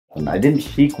And I didn't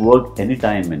seek work any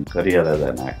time in career as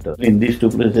an actor. In these two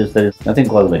places, there is nothing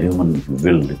called the human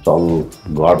will. It's all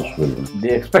God's will.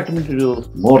 They expect me to do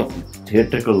more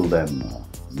theatrical than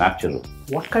natural.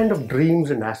 What kind of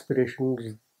dreams and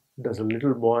aspirations does a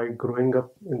little boy growing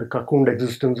up in the cocooned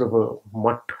existence of a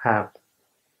mutt have?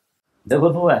 There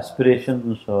were no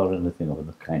aspirations or anything of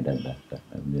the kind at that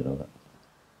time.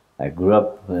 I grew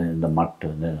up in the Mutt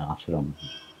in an ashram,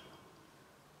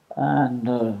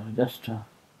 and just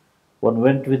one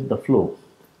went with the flow.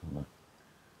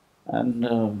 And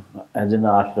as in the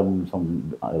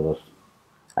ashram,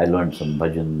 I learned some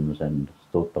bhajans and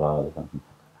stotras and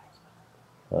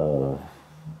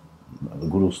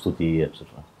Guru Stuti,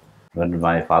 etc. When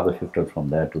my father shifted from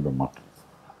there to the Mutt,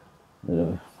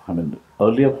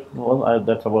 earlier,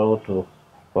 that's about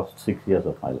first 6 years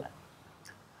of my life.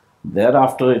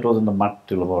 Thereafter, it was in the Mutt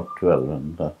till about 12,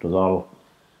 and it was all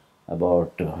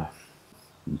about.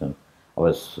 I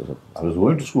was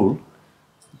going to school,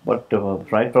 but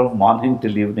right from morning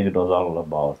till evening, it was all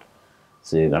about,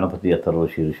 say, Ganapati Atharva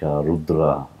Shirsha,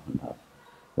 Rudra,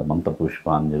 the Mantra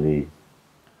Pushpanjali,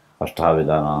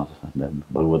 Ashtavedana, and then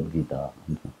Bhagavad Gita.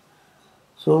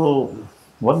 So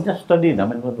one just studied.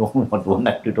 But one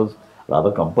act it was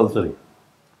rather compulsory,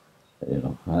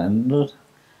 And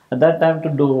at that time,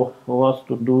 was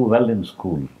to do well in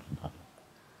school.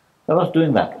 I was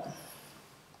doing that.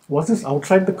 Was this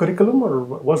outside the curriculum or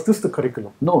was this the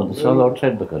curriculum? No, this was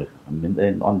outside the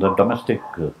curriculum. On the domestic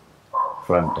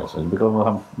front as well,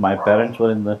 because my parents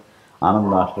were in the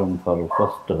Anant ashram for the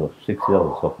first 6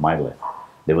 years of my life.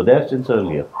 They were there since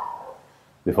earlier,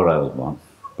 before I was born.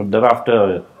 But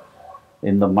thereafter,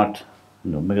 in the Mutt,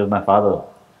 because my father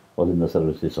was in the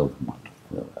services of the Mutt,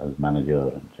 as manager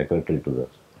and secretary to the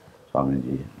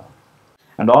Swamiji.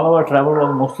 And all our travel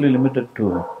was mostly limited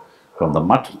to from the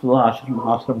Mutt to the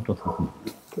ashram to the Mutt.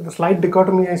 The slight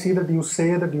dichotomy, I see that you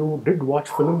say that you did watch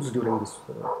films during this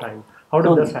time. How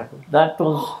did this happen? That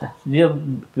was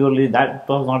purely, that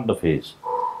was not the phase.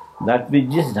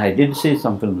 I did see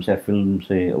some films,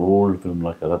 old film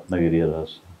like Ratnagiri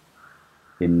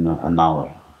in an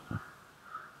hour.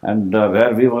 And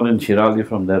where we were in Shirali,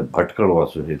 from there, Bhatkal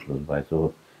was very close by.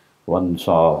 So one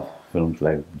saw films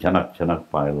like Janak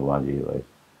Payal Vaji,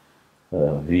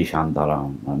 V.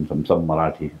 Shantaram, and some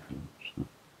Marathi films,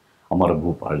 Amar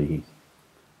Bhupali,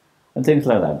 and things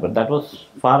like that. But that was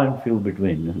far and few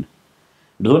between.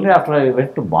 It was only after I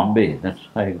went to Bombay that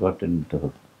I got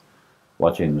into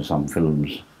watching some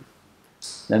films.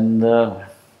 Then,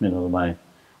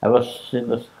 I was in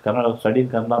the studying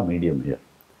Kannada medium here.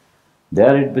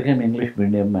 There it became English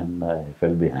medium and I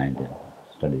fell behind in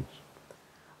studies.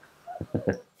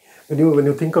 When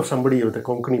you think of somebody with a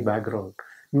Konkani background,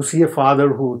 you see a father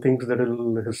who thinks that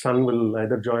his son will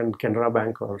either join Canara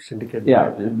Bank or Syndicate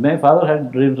Bank. Yeah, my father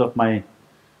had dreams of my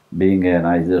being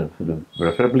either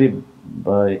preferably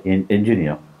an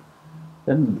engineer,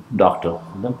 then doctor,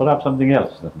 then perhaps something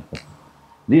else.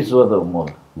 These were the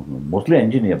mostly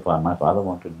engineer. My father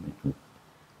wanted me to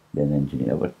be an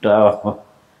engineer. But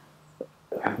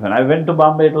when I went to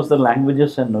Bombay, it was the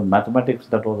languages and mathematics,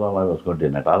 that was all I was good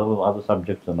in. At other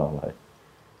subjects and all,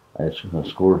 I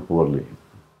scored poorly.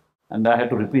 And I had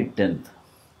to repeat 10th.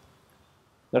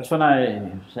 That's when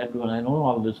I said, well, I know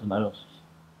all this, and I was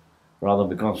rather,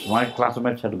 because my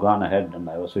classmates had gone ahead and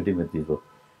I was sitting with these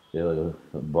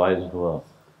boys who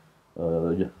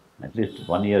were at least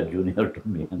 1 year junior to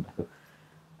me.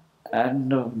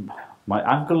 And my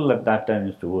uncle at that time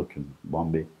used to work in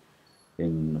Bombay,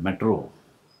 in Metro.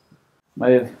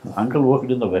 My uncle worked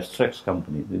in the Westrex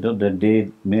company.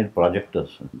 They made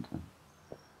projectors.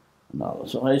 And all.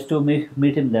 So I used to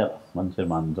meet him there once a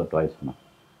month or twice a month.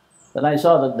 Then I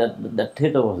saw that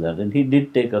theatre was there. And he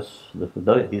did take us,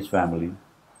 his family,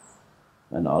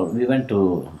 and all. We went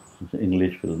to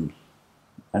English films.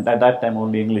 And at that time,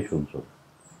 only English films were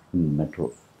in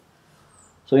Metro.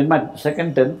 So in my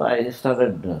second 10th, I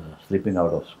started slipping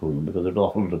out of school because it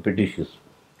was all repetitious.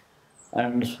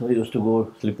 And so we used to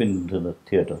go slip into the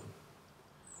theatre,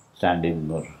 standing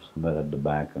or somewhere at the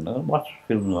back, and watch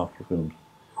films after films,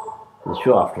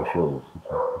 show after show.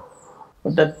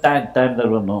 But at that time, there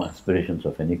were no aspirations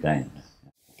of any kind.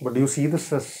 But do you see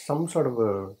this as some sort of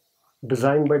a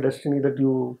design by destiny that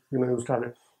you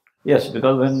started? Yes,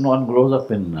 because when one grows up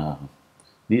in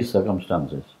these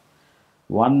circumstances,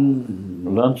 one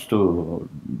learns to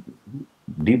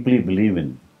deeply believe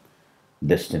in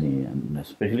destiny, and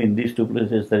especially in these two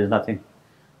places, there is nothing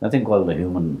called the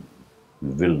human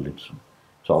will. It's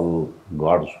all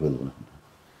God's will.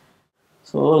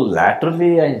 So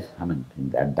laterally,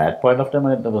 at that point of time,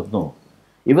 there was no.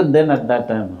 Even then, at that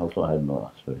time, also I had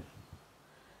no aspiration.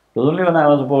 It was only when I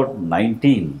was about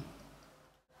 19.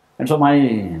 And so my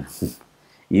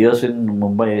years in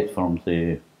Mumbai from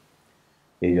say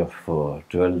age of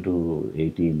 12 to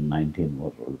 18, 19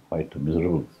 were quite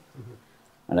miserable.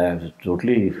 And I was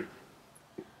totally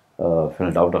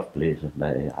felt out of place. And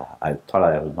I thought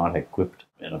I was not equipped,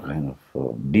 kind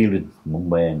of deal with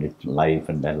Mumbai and its life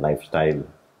and that lifestyle.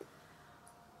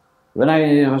 When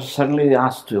I was suddenly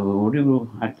asked, would you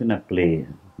act in a play?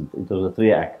 It was a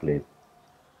 3-act play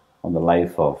on the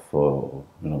life of, the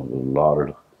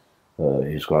Lord.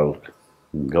 He's called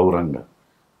Gauranga.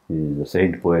 He's the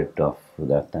saint poet of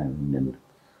that time in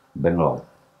Bangalore.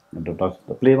 And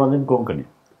the play was in Konkani.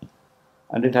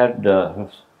 And it had a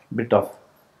bit of,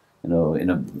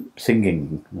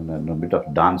 singing, a bit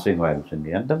of dancing while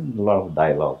singing, and then a lot of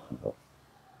dialogue.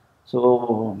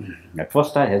 So at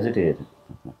first I hesitated.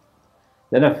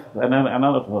 Then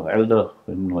another elder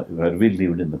where we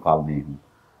lived in the colony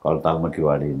called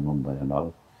Talmakiwadi in Mumbai and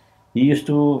all, he used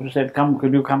to said, "Come,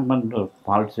 could you come and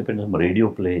participate in some radio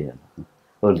play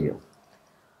earlier?"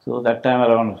 So that time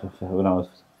around, when I was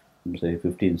say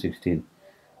 15, 16,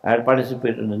 I had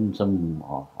participated in some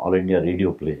All India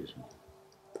radio plays.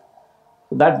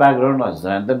 So that background was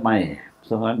there. And then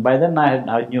and by then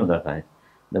I knew that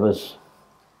there was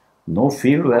no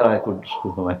field where I could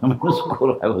score.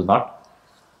 I was not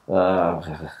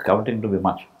counting to be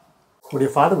much. But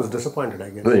your father was disappointed, I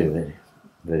guess. Very, very,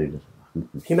 very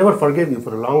disappointed. He never forgave you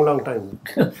for a long, long time.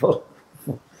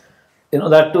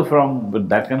 That too from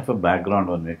that kind of a background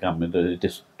when we come, it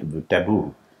is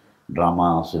taboo.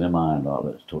 Drama, cinema and all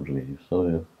is totally.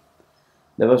 So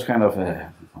there was kind of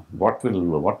a, what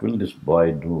will this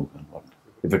boy do?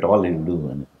 If at all he'll do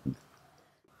anything.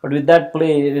 But with that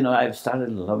play, I started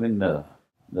loving the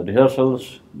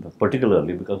rehearsals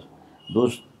particularly because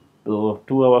those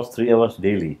 2 hours, 3 hours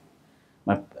daily,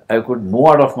 I could move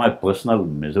out of my personal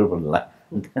miserable life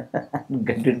and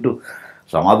get into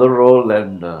some other role,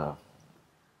 and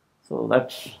so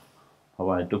that's how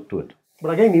I took to it.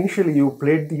 But again, initially you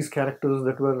played these characters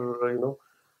that were,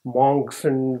 monks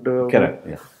and... Correct,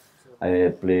 yeah. I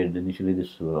played initially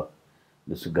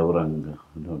this Gaurang,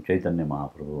 Chaitanya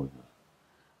Mahaprabhu,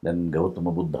 then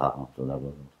Gautama Buddha, so that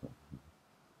was.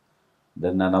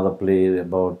 Then another play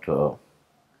about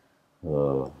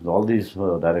all these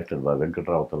were directed by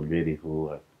Venkatrao Talgeri,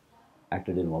 who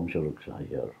acted in Vamsharuksha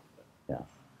here. Yeah.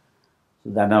 So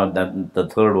then the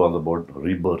third was about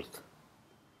rebirth.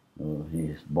 He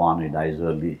is born, he dies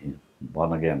early, he's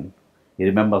born again. He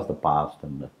remembers the past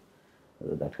and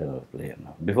that kind of play.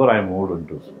 Before I moved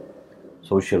into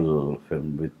social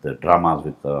film with dramas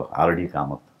with R.D.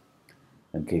 Kamath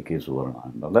and K.K. Suvarna.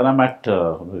 And then I met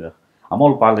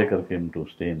Amol Palekar came to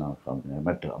stay in our company. I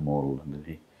met Amol,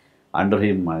 and under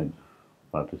him I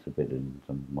participated in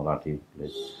some Marathi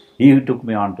plays. He took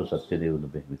me on to Satyadev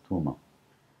Dubey with whom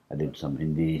I did some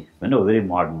Hindi, very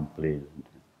modern plays.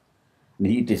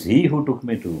 It is he who took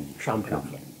me to Shyam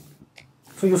Benegal.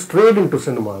 So you strayed into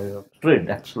cinema. Yeah. Strayed,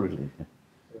 absolutely.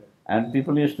 And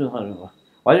people used to,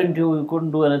 why didn't you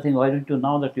couldn't do anything, why didn't you,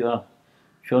 now that you have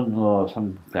shown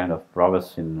some kind of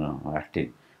prowess in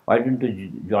acting, why didn't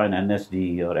you join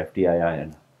NSD or FTII?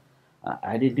 And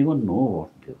I didn't even know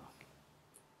what they were.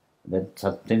 That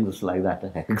such things like that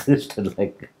existed,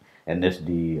 like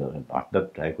NSD, or not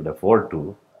that I could afford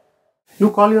to.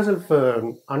 You call yourself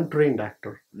an untrained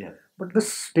actor. Yeah. But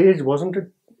this stage, wasn't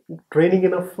it training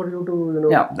enough for you to,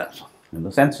 Yeah, that's in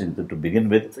the sense, to begin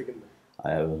with,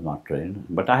 I was not trained.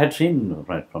 But I had seen,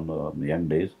 right from the young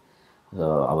days,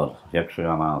 our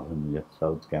Yakshaganas in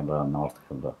South Canada, North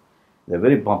Canada. They're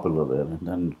very popular there. And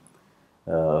then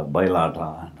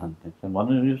Bailata and things. And one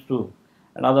used to,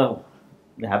 and other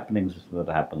happenings that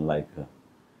happen, like,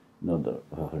 the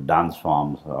dance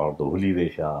forms or the Huli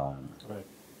Vesha. Right.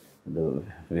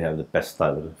 We have the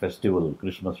Pesta, the festival,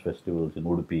 Christmas festivals in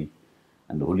Udupi,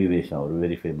 and the Huli Vesha are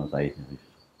very famous. I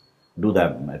do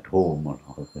them at home or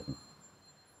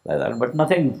like that, but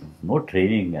nothing, no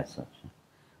training as such.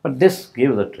 But this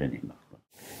gave the training.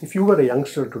 If you were a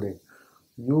youngster today,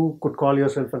 you could call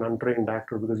yourself an untrained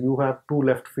actor because you have 2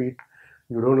 left feet,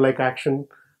 you don't like action.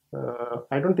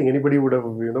 I don't think anybody would have,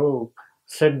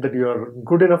 said that you are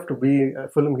good enough to be a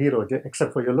film hero,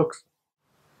 except for your looks.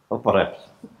 Or perhaps.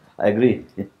 I agree.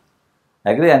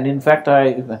 I agree, and in fact,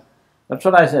 that's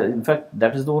what I said. In fact,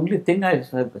 that is the only thing I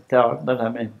thought that I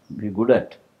may be good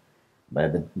at by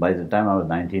the time I was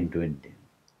 19, 20.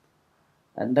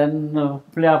 And then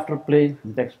play after play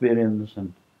with experience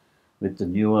and with the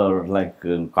newer, like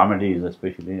comedies,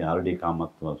 especially R.D.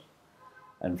 Kamath was.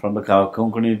 And from the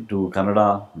Konkani to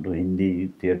Kannada to Hindi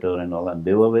theatre and all that,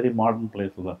 they were very modern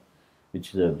plays,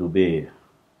 which Dubey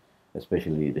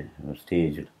especially the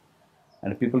staged.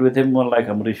 And people with him were like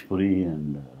Amrish Puri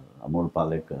and Amol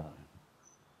Palekar,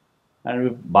 and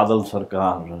with Badal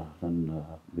Sarkar and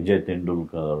Vijay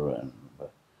Tendulkar. And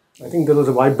I think there was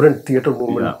a vibrant theatre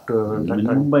movement in that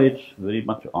time. Mumbai, it's very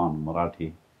much on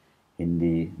Marathi,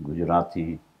 Hindi,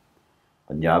 Gujarati,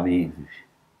 Punjabi,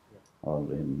 or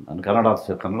and Kannada.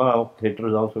 So Kannada theatre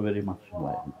is also very much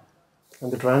like.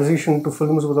 And the transition to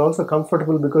films was also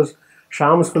comfortable because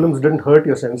Shyam's films didn't hurt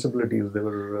your sensibilities. They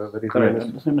were very Correct.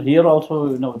 realistic. And here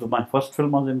also, my first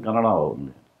film was in Kannada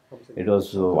only. It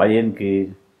was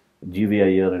YNK, G.V.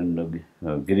 Iyer and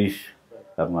Girish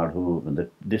Karnad,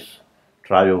 this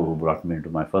trio who brought me into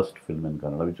my first film in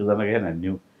Kannada, which was then again a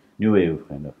new wave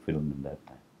kind of film in that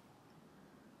time.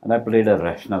 And I played a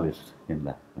rationalist in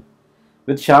that.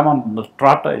 With Shyam on the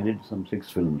trot, I did some 6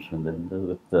 films, and then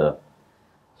with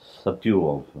Satyu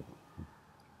also.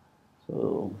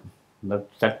 So that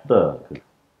set the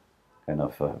kind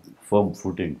of firm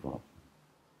footing for.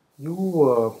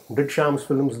 You did Shyam's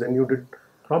films, then you did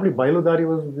probably Bailudari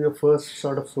was your first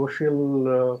sort of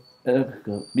social.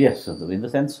 Yes, in the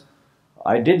sense,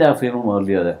 I did a film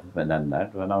earlier than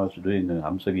that. When I was doing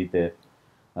Hamsagite,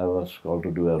 I was called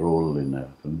to do a role in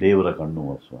Devara Kannu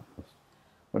also.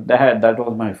 But that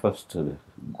was my first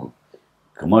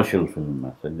commercial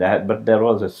film. But there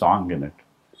was a song in it.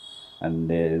 And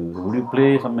would you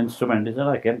play some instrument? He said,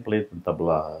 I can play the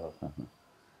tabla.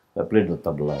 I played the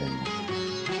tabla in it.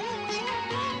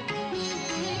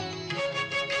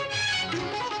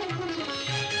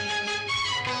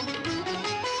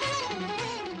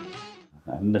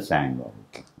 And sang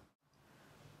also.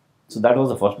 So that was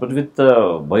the first. But with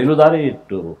Bailudari,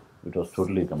 it was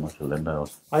totally commercial. And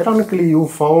Ironically, you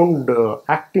found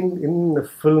acting in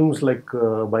films like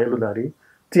Bailudari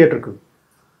theatrical.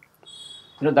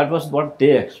 that was what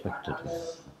they expected.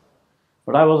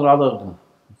 But I was rather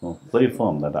very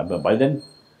firm that by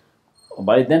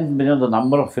then, the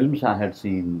number of films I had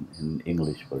seen in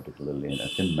English, particularly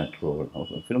in Metro, and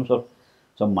also films of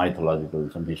some mythological,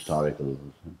 some historical,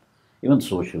 even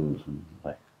socials, and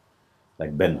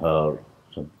like Ben-Hur,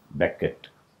 some Beckett,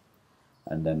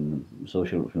 and then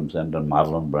social films, and then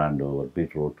Marlon Brando, or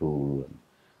Peter O'Toole,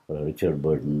 and Richard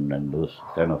Burton, and those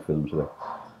kind of films.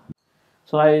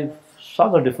 So I saw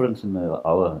the difference in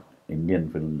our Indian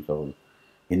films or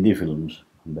Hindi films,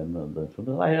 and then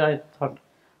I thought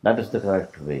that is the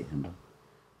correct way.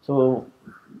 So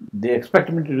they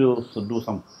expect me to do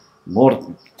some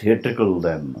more theatrical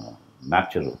than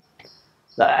natural.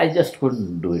 I just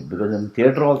couldn't do it because in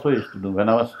theatre also I used to do.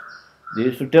 They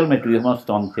used to tell me you must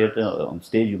on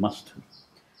stage you must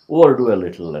overdo a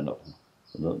little,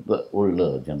 the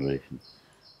older generation.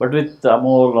 But with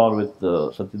Amol or with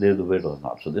Satyadev Dubey it was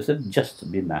not. So they said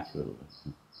just be natural,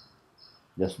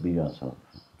 just be yourself.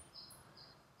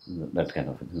 That kind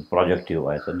of thing, projective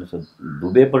wise. And he said,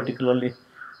 Dubey particularly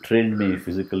trained me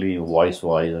physically, voice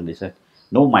wise, and he said,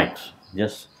 no mics,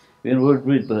 just we would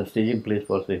be the staging place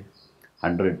for say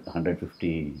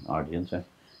 150 audience, and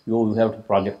you have to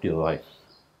project your voice.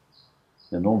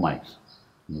 There are no mics,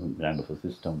 kind of a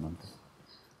system.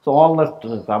 So all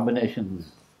that combination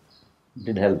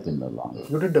did help in the long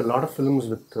run. You did a lot of films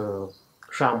with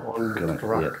Shyam on the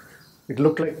trot. Yeah. It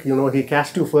looked like he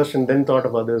cast you first and then thought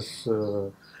of others.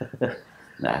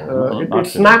 It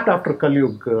snapped after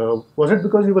Kalyug. Was it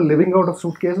because you were living out of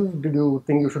suitcases? Did you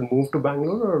think you should move to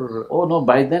Bangalore? Or? Oh no,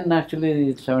 by then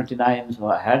actually 79, so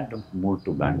I had moved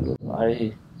to Bangalore.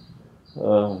 I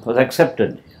was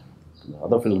accepted.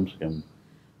 Other films came,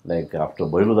 like after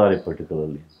Bailudari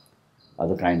particularly,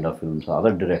 other kind of films,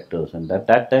 other directors, and at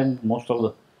that time most of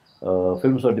the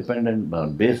films were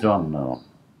based on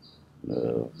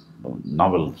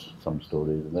novels, some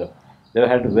stories. They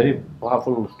had a very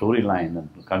powerful storyline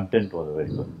and content was very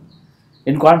good.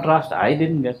 In contrast, I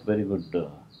didn't get very good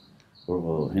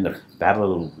in the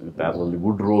parallel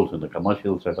good roles in the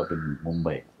commercial setup in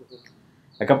Mumbai.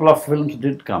 A couple of films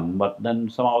did come, but then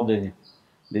somehow they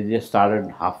just started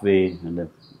halfway and then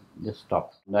just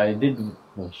stopped. I did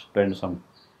spend some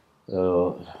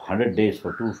 100 days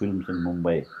for 2 films in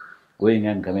Mumbai, going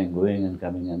and coming,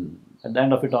 and at the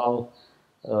end of it all,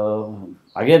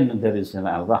 again there is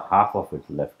another half of it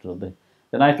left. So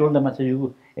then I told them, I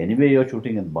said, anyway you're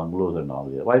shooting in bungalows and all,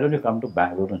 why don't you come to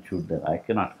Bangalore and shoot there? I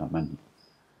cannot come and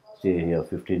stay here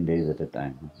 15 days at a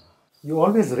time. You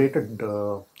always rated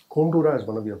Kondura as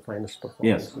one of your finest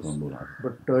performances. Yes, Kondura.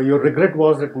 But your regret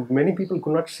was that many people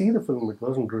could not see the film. It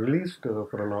wasn't released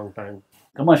for a long time.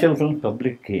 Commercial films,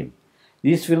 public came.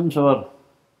 These films were,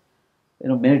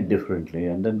 made differently,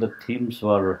 and then the themes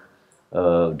were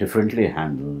differently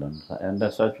handled, and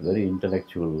as such, very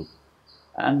intellectual,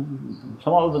 And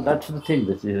somehow that's the thing.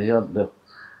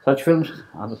 Such films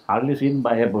are hardly seen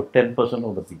by about 10%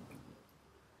 of the people.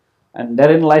 And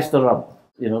therein lies the rub.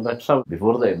 That's how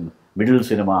before the middle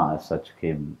cinema as such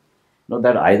came.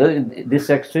 That either in this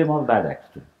extreme or that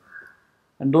extreme.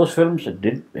 And those films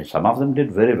some of them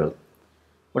did very well,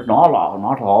 but not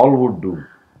all would do.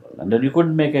 And then you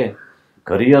couldn't make a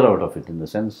career out of it, in the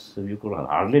sense you could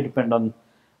hardly depend on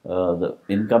the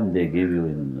income they gave you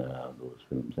in those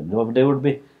films. And they would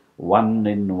be one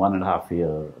in 1.5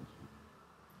 years.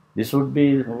 This would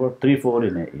be about 3, 4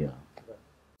 in a year.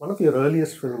 One of your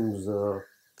earliest films,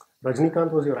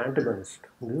 Rajnikant was your antagonist.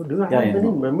 Do you have Yeah, any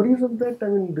memories of that? I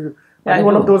mean, Yeah, are you I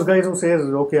one of do. those guys who says,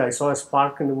 "Okay, I saw a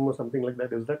spark in him" or something like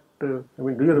that? Is that? I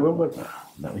mean, do you remember?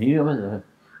 No,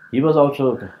 he was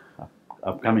also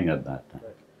upcoming at that time,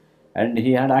 and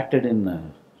he had acted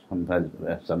in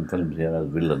some films here as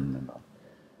villain.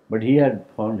 But he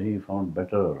found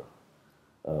better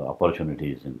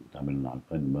opportunities in Tamil Nadu,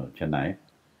 in Chennai,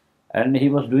 and he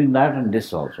was doing that and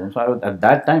this also. So at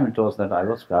that time it was that I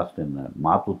was cast in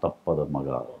Matu Tappada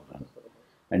Maga,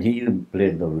 and he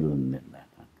played the villain in that.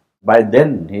 By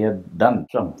then he had done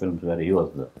some films where he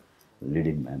was the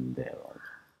leading man there also.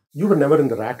 You were never in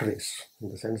the rat race, in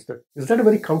the sense that is that a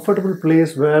very comfortable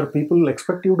place where people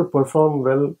expect you to perform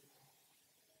well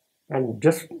and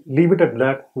just leave it at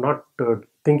that, not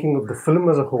thinking of the film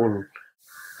as a whole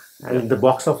and the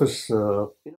box office.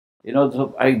 So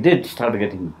I did start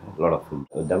getting a lot of films.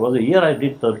 There was a year I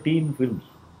did 13 films.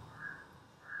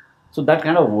 So that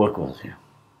kind of work was here.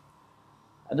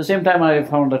 At the same time, I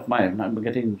found that I'm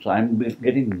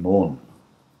getting known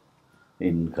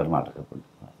in Karnataka.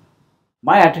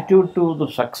 My attitude to the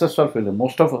success of film,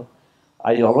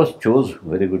 I always chose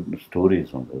very good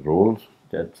stories on the roles.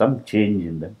 There had some change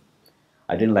in them.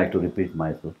 I didn't like to repeat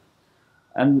myself.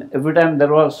 And every time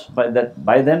there was,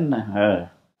 by then,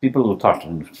 people who thought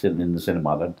in the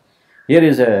cinema that here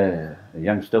is a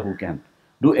youngster who can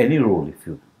do any role if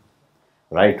you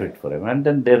write it for him. And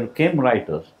then there came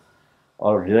writers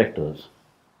or directors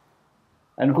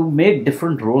and who made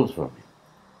different roles for me.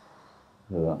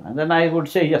 And then I would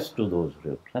say yes to those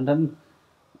roles. And then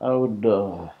I would.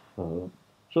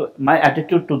 So my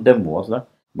attitude to them was that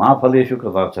Mahaphaleshu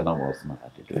Kadachana was my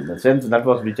attitude. In the sense that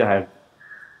was which I had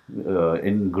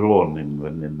ingrown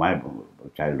in my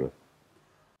childhood.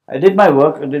 I did my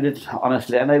work, I did it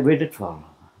honestly, and I waited for.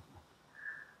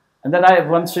 And then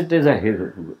once it is a hit,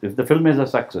 if the film is a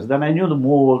success, then I knew the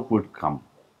more work would come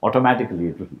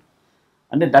automatically.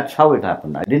 And then that's how it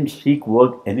happened. I didn't seek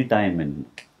work any time in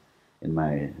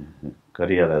my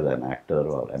career as an actor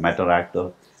or amateur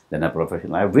actor, then a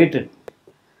professional. I waited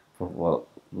for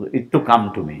it to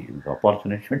come to me, the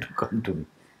opportunity to come to me.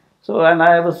 So, and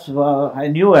I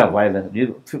knew a while,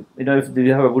 if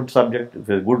you have a good subject, if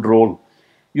a good role,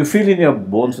 you feel in your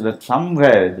bones that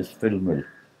somewhere this film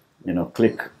will,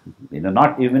 click,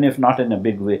 not even if not in a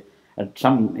big way,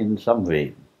 in some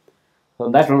way. So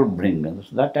that would bring,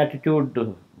 that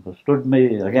attitude stood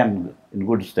me again in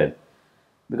good stead,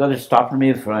 because it stopped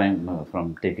me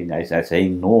from taking,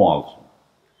 saying no also.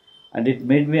 And it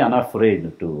made me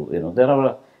unafraid to,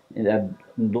 in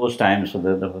those times,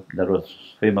 there was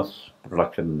famous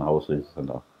production houses and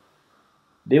all.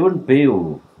 They wouldn't pay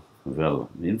you well.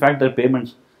 In fact, their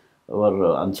payments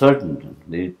were uncertain.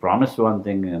 They promised one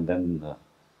thing and then,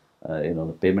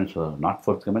 the payments were not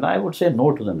forthcoming. I would say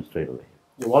no to them straight away.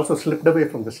 You also slipped away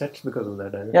from the sets because of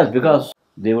that. Yes, because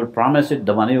they would promise it,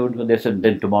 the money would, they said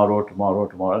then tomorrow, tomorrow,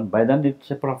 tomorrow. And by then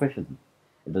it's a profession.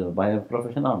 It is by a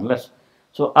profession or less.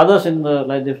 So others in the,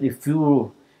 like if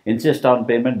you insist on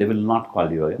payment, they will not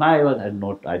call you again.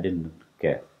 I didn't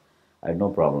care. I had no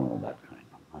problem with that kind.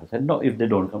 I said, no, if they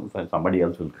don't come, somebody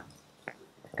else will come.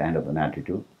 Kind of an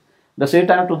attitude. The same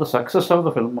time, to the success of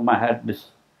the film, I had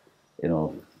this,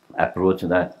 approach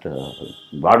that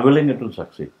God willing it will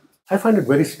succeed. I find it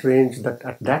very strange that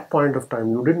at that point of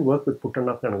time you didn't work with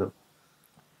Puttanna Kannada.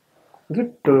 Is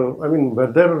it?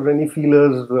 Were there any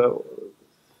feelers?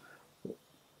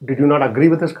 Did you not agree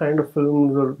with his kind of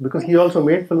films, or because he also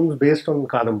made films based on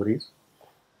Kadambaris?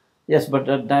 Yes, but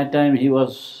at that time he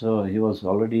was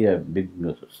already a big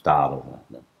star.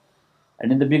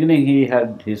 And in the beginning he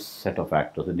had his set of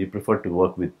actors and he preferred to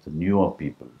work with newer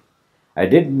people. I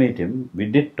did meet him, we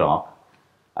did talk.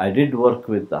 I did work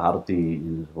with Aarti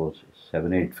in about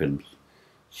 7, 8 films.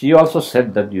 She also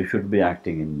said that you should be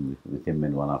acting with him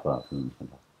in one of our films.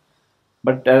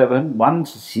 But when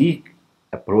once she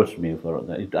approached me for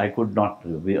it, I could not.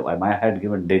 I had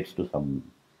given dates to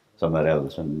somewhere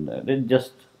else, and it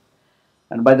just.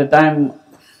 And by the time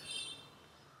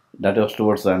that was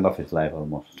towards the end of his life,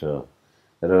 almost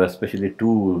There were especially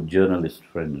two journalist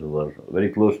friends who were very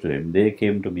close to him. They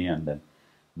came to me and then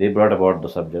they brought about the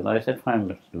subject. I said, fine,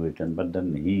 let's do it. And but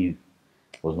then he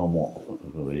was no more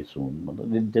very soon. But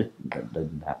that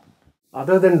didn't happen.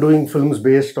 Other than doing films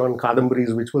based on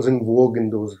Kadambaris, which was in vogue in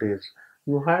those days,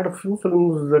 you had a few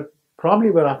films that probably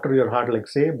were after your heart, like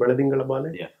say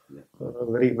Beladingalabale. Yeah.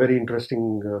 Very, very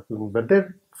interesting film. But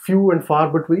they're few and far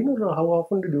between, or how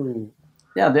often did you?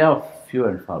 Yeah, they are few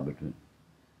and far between.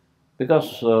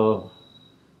 Because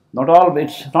not all,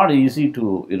 it's not easy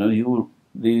to,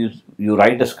 you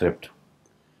write a script.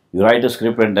 You write a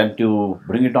script and then to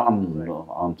bring it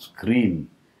on screen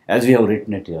as we have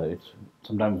written it here. It's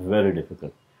sometimes very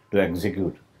difficult to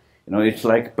execute. It's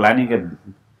like planning a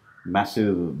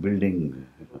massive building.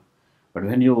 But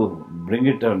when you bring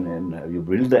it on and you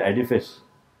build the edifice,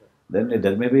 then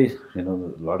there may be a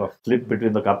lot of slip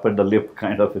between the cup and the lip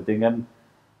kind of a thing, and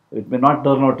it may not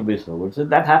turn out to be so good. So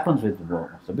that happens with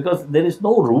because there is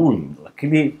no rule,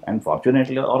 luckily and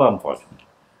fortunately or unfortunately.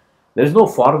 There is no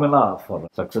formula for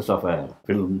success of a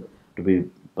film to be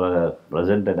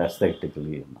presented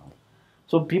aesthetically and all.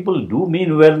 So people do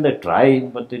mean well, they try,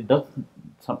 but it doesn't.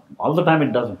 All the time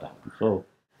it doesn't happen. So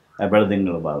I better think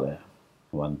about it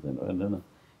once.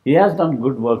 He has done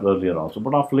good work earlier also,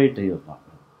 but of late he has not.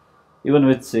 Even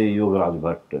with say Yogaraj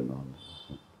Bhatt and all.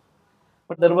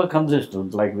 But there were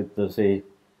consistent, like with say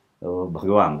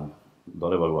Bhagwan,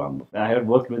 Dore Bhagwan. I had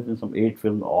worked with in some 8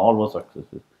 films, all were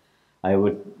successes. I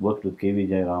worked with K.V.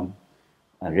 Jairam,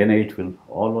 again 8 films,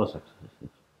 all were successes.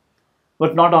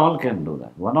 But not all can do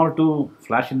that. 1 or 2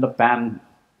 flash in the pan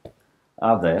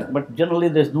are there, but generally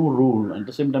there's no rule. At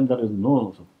the same time, there is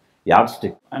no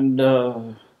yardstick. And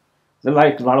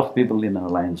like a lot of people in our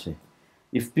line say,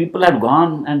 if people had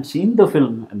gone and seen the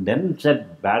film and then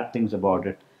said bad things about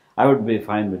it, I would be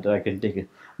fine with it. I can take it.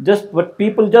 But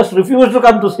people just refuse to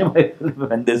come to see my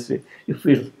film, and they say, you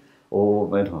feel, oh,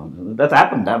 that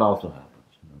happened. That also happens.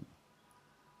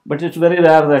 But it's very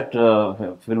rare that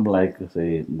a film like,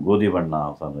 say, Godi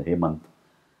Vanna or Hemant,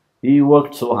 he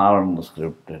worked so hard on the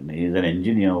script, and he's an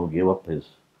engineer who gave up his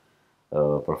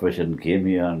profession, came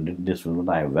here and did this film.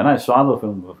 When I saw the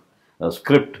film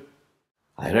script,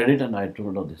 I read it and I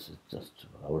told, oh, this is just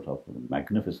out of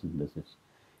magnificent. This is.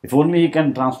 If only he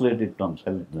can translate it on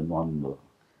the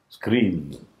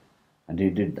screen, and he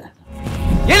did that.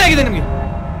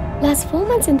 Last 4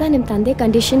 months ಇಂದ ನಿಮ್ಮ ತಂದೆ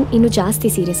condition ಇನ್ನೂ ಜಾಸ್ತಿ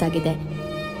serious ಆಗಿದೆ.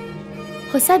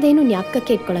 ಹೊಸದೇನು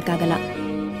ಜ್ಞಾಪಕಕ್ಕೆ ಇಟ್ಕೊಳ್ಳೋಕ್ಕಾಗಲ್ಲ.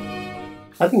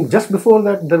 I think just before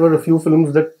that there were a few films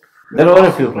that. There were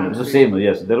a few films, the same,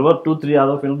 yes. There were 2-3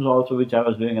 other films also which I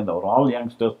was doing, and they were all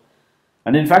youngsters.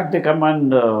 And in fact, they come and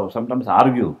sometimes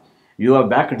argue. You have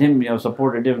backed him, you have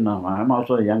supported him. Now I am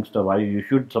also a youngster. Why you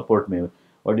should support me?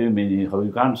 What do you mean?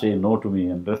 You can't say no to me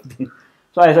and everything.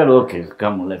 So I said, okay,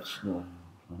 come, let's.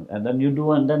 And then you do,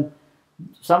 and then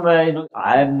somewhere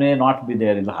I may not be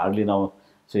there hardly now.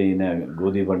 Say in a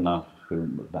Godi Vanna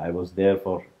film, I was there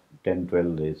for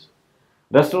 10-12 days.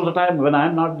 Rest of the time, when I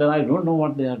am not there, I don't know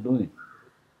what they are doing.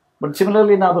 But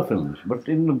similarly in other films. But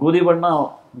in Godi Vanna,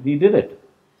 he did it.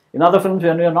 In other films,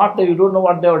 when you are not there, you don't know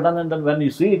what they have done, and then when you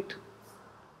see it,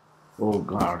 oh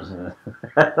God,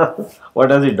 what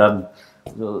has he done?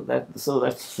 So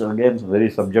that's again very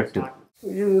subjective.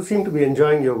 You seem to be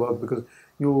enjoying your work because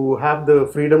you have the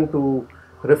freedom to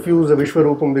refuse a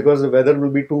Vishwarupam because the weather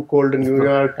will be too cold in New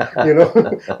York,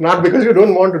 not because you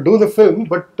don't want to do the film,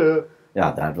 but...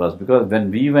 Yeah, that was because when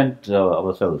we went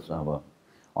ourselves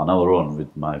on our own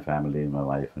with my family, my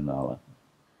wife and all,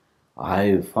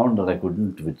 I found that I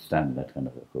couldn't withstand that kind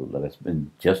of a cold. There has been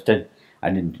just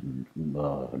and in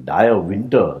dire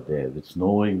winter there with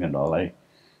snowing and all,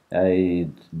 I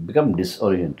become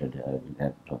disoriented. I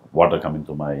had water coming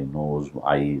to my nose,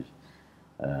 eyes,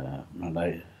 and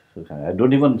I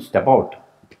don't even step out.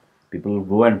 People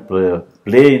go and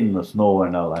play in the snow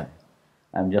and all.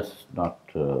 I'm just not,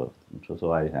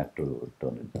 so I had to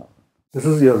turn it down. This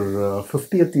is your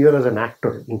 50th year as an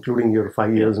actor, including your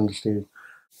 5 years on the stage.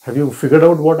 Have you figured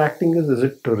out what acting is? Is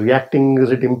it reacting?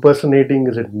 Is it impersonating?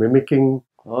 Is it mimicking?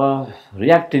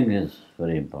 Reacting is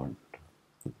very important.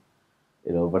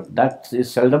 But that is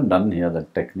seldom done here,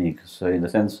 that technique. So in the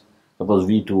sense, suppose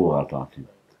we two are talking.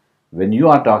 When you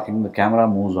are talking, the camera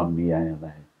moves on me and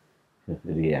I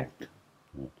react.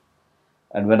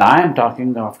 And when I am talking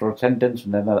after a sentence,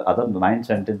 then the other 9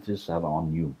 sentences are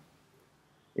on you.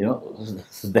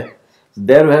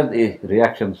 There where the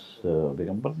reactions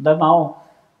become. But then now,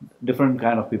 different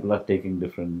kind of people are taking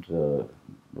different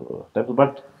steps.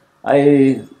 But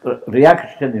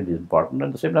reaction is important.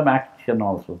 At the same time, action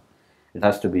also. It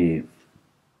has to be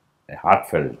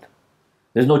heartfelt.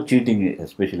 There's no cheating,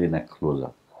 especially in a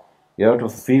close-up. You have to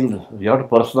feel, you have to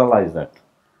personalize that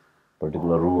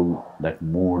particular role, that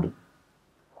mood.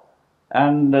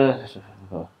 And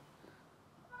now,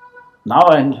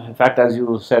 in fact, as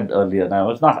you said earlier,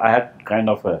 I had kind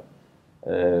of a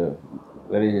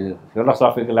very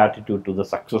philosophical attitude to the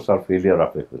success or failure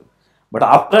of a film. But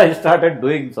after I started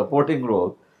doing supporting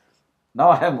role,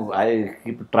 now I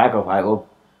keep track of, I hope,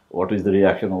 what is the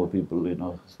reaction of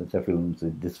people, such a film,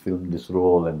 this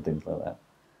role and things like that.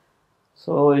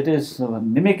 So it is,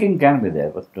 mimicking can be there,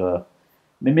 but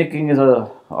mimicking is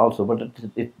but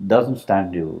it doesn't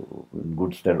stand you in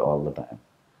good stead all the time.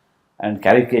 And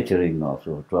caricaturing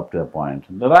also, to up to a point.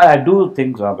 But I do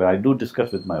things, I do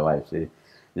discuss with my wife, say,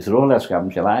 this role has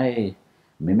come, shall I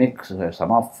mimic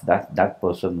some of that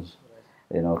person's,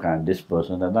 kind of this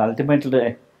person? And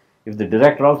ultimately, if the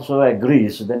director also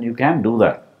agrees, then you can do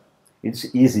that.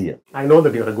 It's easier. I know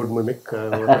that you're a good mimic.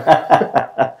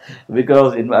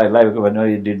 Because in my life, when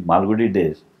I did Malgudi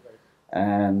days,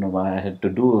 and I had to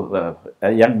do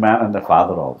a young man and a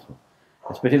father also.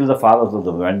 Especially the fathers of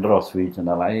the vendor of sweets and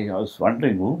all. I was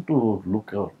wondering who to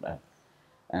look at.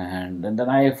 And then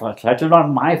I settled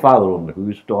on my father only, who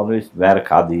used to always wear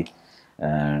khadi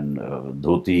and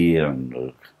dhoti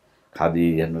and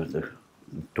khadi and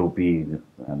topi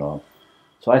and all.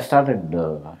 So I started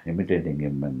imitating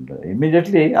him, and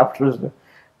immediately after a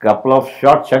couple of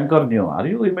shots, Shankar knew, are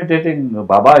you imitating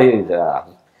Baba?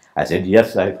 I said,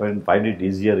 yes, I find it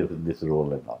easier in this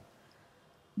role and all.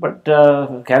 But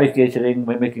caricaturing,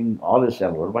 mimicking, all is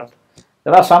allowed. But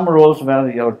there are some roles where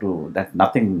you have to, that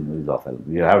nothing is of help.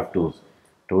 You have to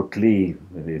totally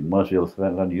immerse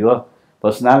yourself, and your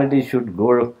personality should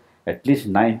go at least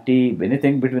 90,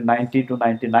 anything between 90 to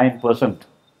 99%.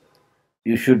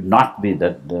 You should not be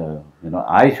that,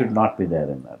 I should not be there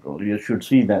in that role. You should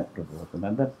see that person.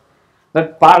 And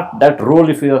that role,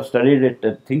 if you have studied it,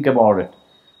 think about it,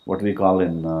 what we call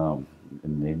in the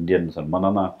Indians,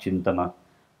 manana, chintana,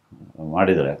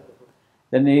 ಮಾಡಿದರೆ,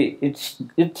 then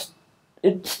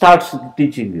it starts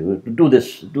teaching you to do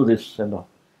this, and all.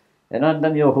 And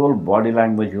then your whole body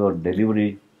language, your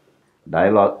delivery,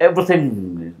 dialogue,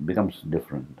 everything becomes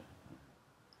different.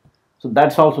 So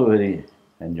that's also very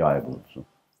enjoyable. So.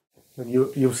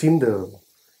 You've seen the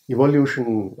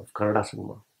evolution of Kannada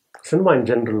cinema in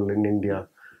general in India.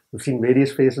 You've seen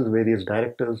various faces, various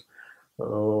directors.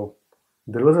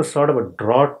 There was a sort of a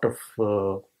drought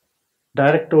of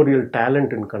directorial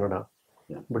talent in Kannada.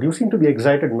 Yeah. But you seem to be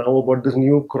excited now about this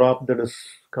new crop that is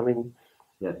coming,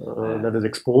 Yes. that is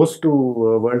exposed to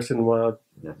world cinema.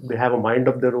 Yes. They have a mind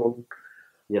of their own.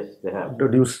 Yes, they have.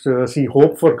 Do you see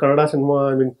hope for Kannada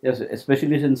cinema? I mean, yes,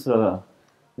 especially since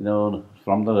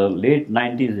from the late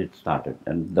 90s it started,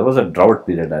 and there was a drought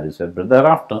period, as you said. But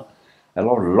thereafter, a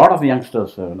lot of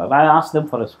youngsters. I asked them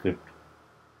for a script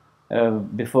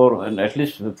before, and at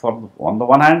least on the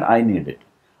one hand, I need it.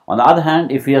 On the other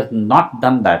hand, if he has not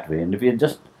done that way, and if he has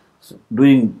just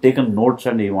taken notes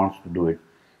and he wants to do it,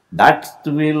 that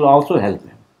will also help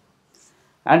him.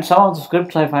 And some of the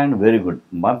scripts I find very good.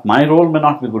 My role may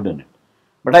not be good in it,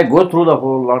 but I go through the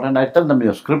whole lot and I tell them,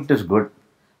 your script is good.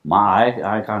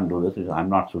 I can't do this. I'm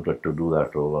not suited to do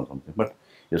that role or something. But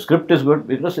your script is good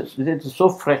because it's so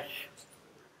fresh.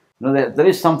 There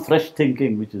is some fresh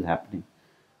thinking which is happening,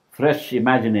 fresh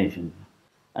imagination.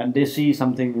 And they see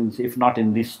something, if not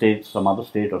in this state, some other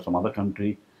state or some other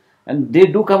country, and they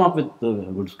do come up with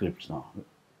good scripts now.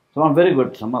 Some are very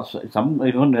good. Some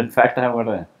even, in fact, I have got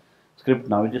a script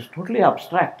now which is totally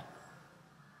abstract,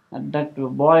 and that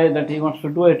boy that he wants to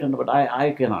do it, but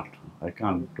I can't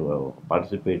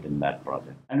participate in that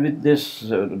project. And with this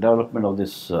development of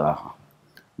this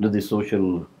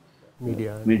social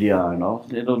media, a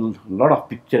lot of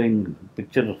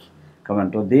pictures come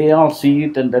into. They all see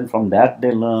it, and then from that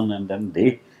they learn, and then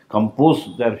they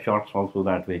compose their shots also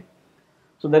that way.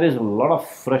 So there is a lot of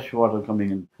fresh water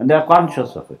coming in, and they are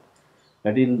conscious of it.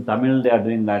 That in Tamil they are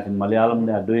doing that, in Malayalam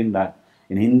they are doing that,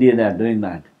 in Hindi they are doing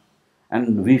that,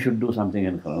 and we should do something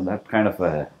in Kannada. That kind of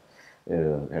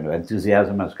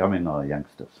enthusiasm has come in our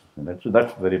youngsters, and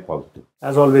that's very positive.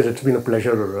 As always, it's been a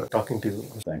pleasure talking to you.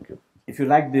 Thank you. If you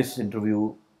like this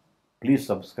interview, please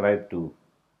subscribe to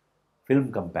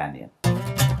Film Companion.